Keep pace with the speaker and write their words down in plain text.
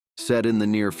Set in the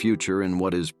near future in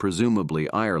what is presumably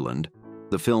Ireland,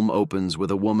 the film opens with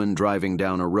a woman driving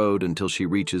down a road until she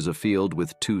reaches a field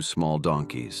with two small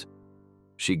donkeys.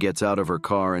 She gets out of her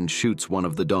car and shoots one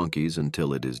of the donkeys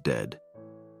until it is dead.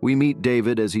 We meet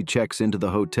David as he checks into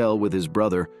the hotel with his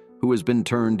brother, who has been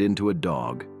turned into a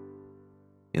dog.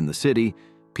 In the city,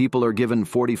 people are given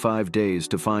 45 days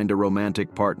to find a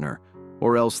romantic partner,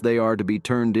 or else they are to be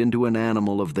turned into an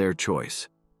animal of their choice.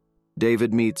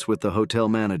 David meets with the hotel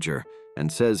manager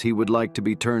and says he would like to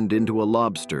be turned into a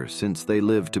lobster since they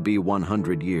live to be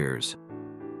 100 years.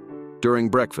 During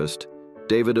breakfast,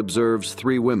 David observes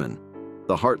three women: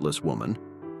 the heartless woman,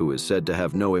 who is said to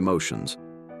have no emotions;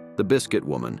 the biscuit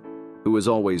woman, who is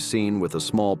always seen with a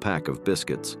small pack of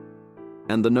biscuits;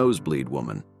 and the nosebleed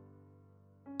woman.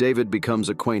 David becomes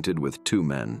acquainted with two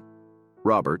men: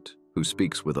 Robert, who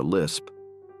speaks with a lisp,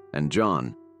 and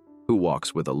John, who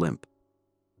walks with a limp.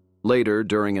 Later,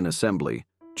 during an assembly,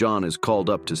 John is called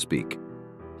up to speak.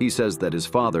 He says that his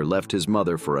father left his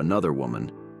mother for another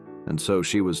woman, and so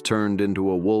she was turned into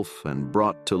a wolf and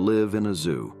brought to live in a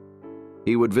zoo.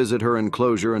 He would visit her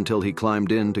enclosure until he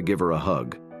climbed in to give her a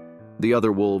hug. The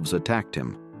other wolves attacked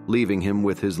him, leaving him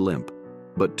with his limp,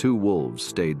 but two wolves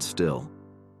stayed still,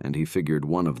 and he figured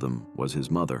one of them was his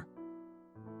mother.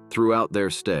 Throughout their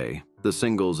stay, the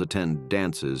singles attend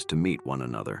dances to meet one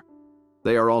another.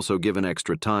 They are also given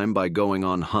extra time by going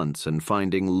on hunts and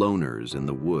finding loners in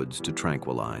the woods to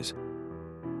tranquilize.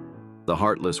 The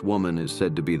heartless woman is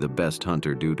said to be the best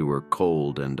hunter due to her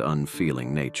cold and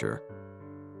unfeeling nature.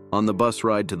 On the bus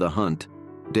ride to the hunt,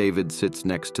 David sits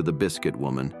next to the biscuit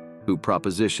woman, who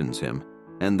propositions him,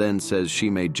 and then says she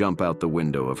may jump out the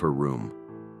window of her room.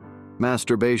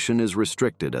 Masturbation is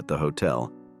restricted at the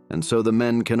hotel, and so the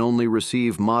men can only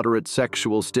receive moderate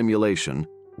sexual stimulation,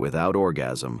 without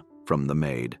orgasm, from the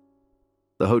maid.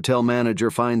 The hotel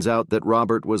manager finds out that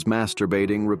Robert was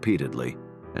masturbating repeatedly,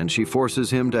 and she forces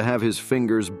him to have his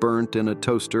fingers burnt in a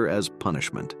toaster as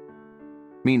punishment.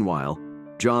 Meanwhile,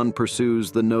 John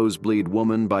pursues the nosebleed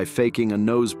woman by faking a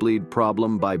nosebleed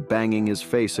problem by banging his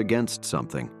face against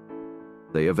something.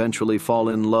 They eventually fall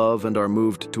in love and are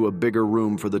moved to a bigger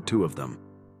room for the two of them.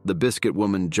 The biscuit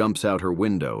woman jumps out her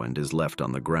window and is left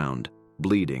on the ground,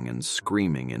 bleeding and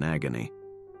screaming in agony.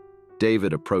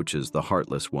 David approaches the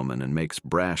heartless woman and makes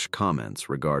brash comments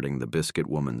regarding the biscuit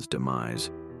woman's demise.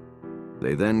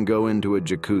 They then go into a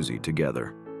jacuzzi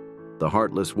together. The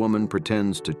heartless woman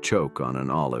pretends to choke on an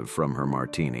olive from her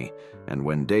martini, and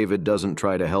when David doesn't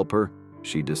try to help her,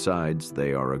 she decides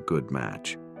they are a good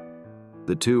match.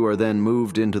 The two are then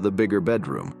moved into the bigger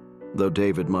bedroom, though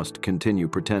David must continue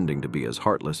pretending to be as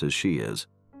heartless as she is.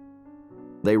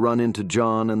 They run into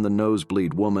John and the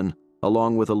nosebleed woman,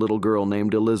 along with a little girl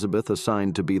named Elizabeth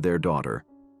assigned to be their daughter.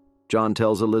 John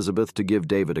tells Elizabeth to give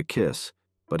David a kiss,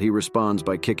 but he responds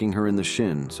by kicking her in the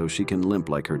shin so she can limp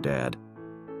like her dad.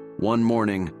 One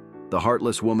morning, the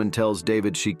heartless woman tells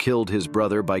David she killed his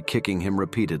brother by kicking him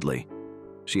repeatedly.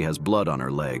 She has blood on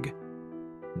her leg.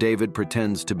 David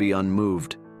pretends to be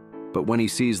unmoved, but when he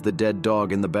sees the dead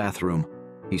dog in the bathroom,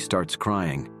 he starts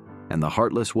crying, and the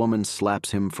heartless woman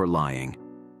slaps him for lying.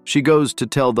 She goes to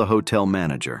tell the hotel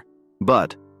manager,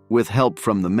 but, with help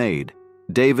from the maid,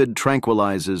 David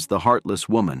tranquilizes the heartless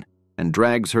woman and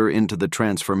drags her into the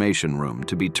transformation room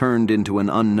to be turned into an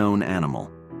unknown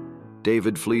animal.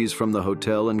 David flees from the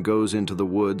hotel and goes into the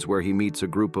woods where he meets a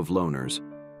group of loners,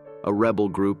 a rebel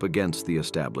group against the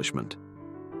establishment.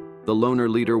 The loner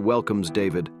leader welcomes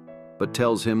David, but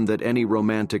tells him that any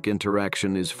romantic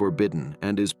interaction is forbidden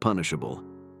and is punishable.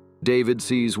 David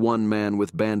sees one man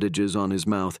with bandages on his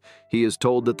mouth. He is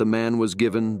told that the man was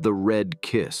given the red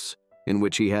kiss, in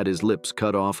which he had his lips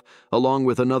cut off, along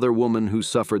with another woman who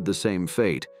suffered the same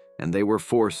fate, and they were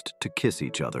forced to kiss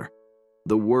each other.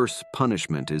 The worst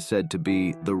punishment is said to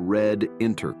be the red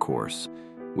intercourse,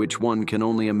 which one can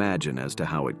only imagine as to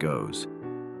how it goes.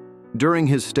 During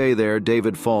his stay there,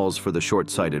 David falls for the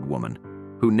short-sighted woman,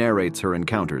 who narrates her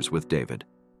encounters with David.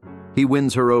 He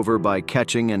wins her over by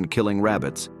catching and killing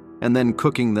rabbits, and then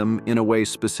cooking them in a way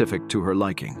specific to her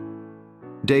liking.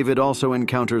 David also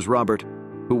encounters Robert,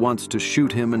 who wants to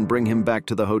shoot him and bring him back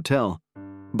to the hotel,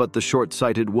 but the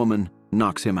short-sighted woman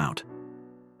knocks him out.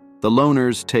 The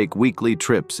loners take weekly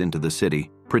trips into the city,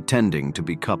 pretending to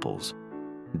be couples.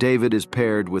 David is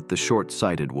paired with the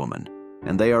short-sighted woman,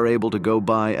 and they are able to go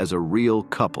by as a real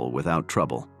couple without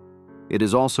trouble. It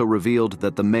is also revealed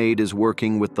that the maid is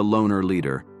working with the loner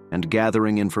leader and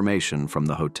gathering information from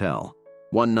the hotel.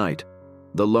 One night,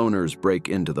 the loners break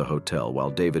into the hotel while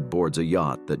David boards a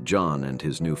yacht that John and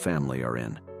his new family are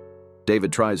in.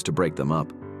 David tries to break them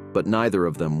up, but neither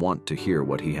of them want to hear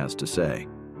what he has to say,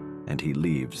 and he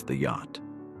leaves the yacht.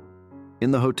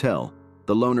 In the hotel,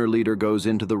 the loner leader goes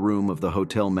into the room of the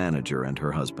hotel manager and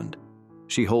her husband.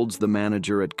 She holds the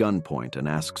manager at gunpoint and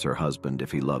asks her husband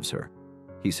if he loves her.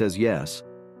 He says yes,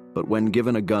 but when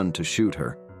given a gun to shoot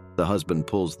her, the husband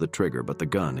pulls the trigger, but the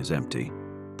gun is empty.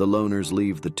 The loners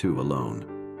leave the two alone.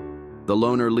 The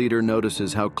loner leader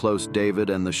notices how close David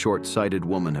and the short-sighted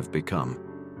woman have become.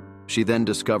 She then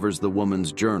discovers the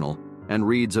woman's journal and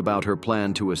reads about her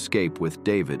plan to escape with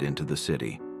David into the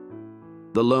city.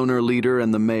 The loner leader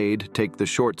and the maid take the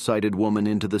short-sighted woman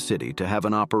into the city to have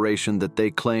an operation that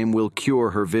they claim will cure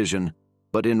her vision,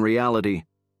 but in reality,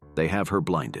 they have her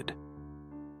blinded.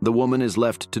 The woman is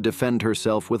left to defend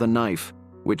herself with a knife,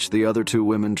 which the other two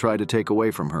women try to take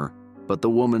away from her, but the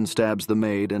woman stabs the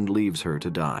maid and leaves her to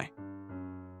die.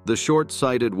 The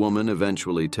short-sighted woman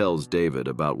eventually tells David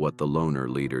about what the loner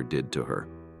leader did to her.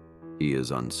 He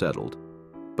is unsettled,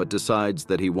 but decides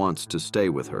that he wants to stay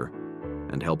with her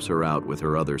and helps her out with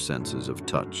her other senses of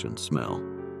touch and smell.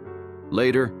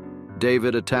 Later,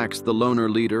 David attacks the loner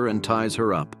leader and ties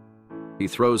her up. He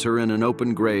throws her in an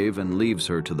open grave and leaves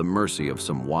her to the mercy of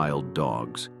some wild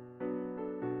dogs.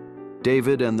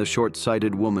 David and the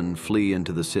short-sighted woman flee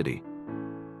into the city.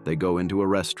 They go into a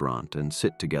restaurant and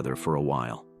sit together for a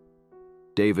while.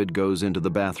 David goes into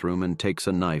the bathroom and takes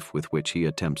a knife with which he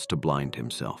attempts to blind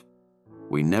himself.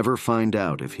 We never find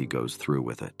out if he goes through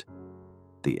with it.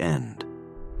 The end.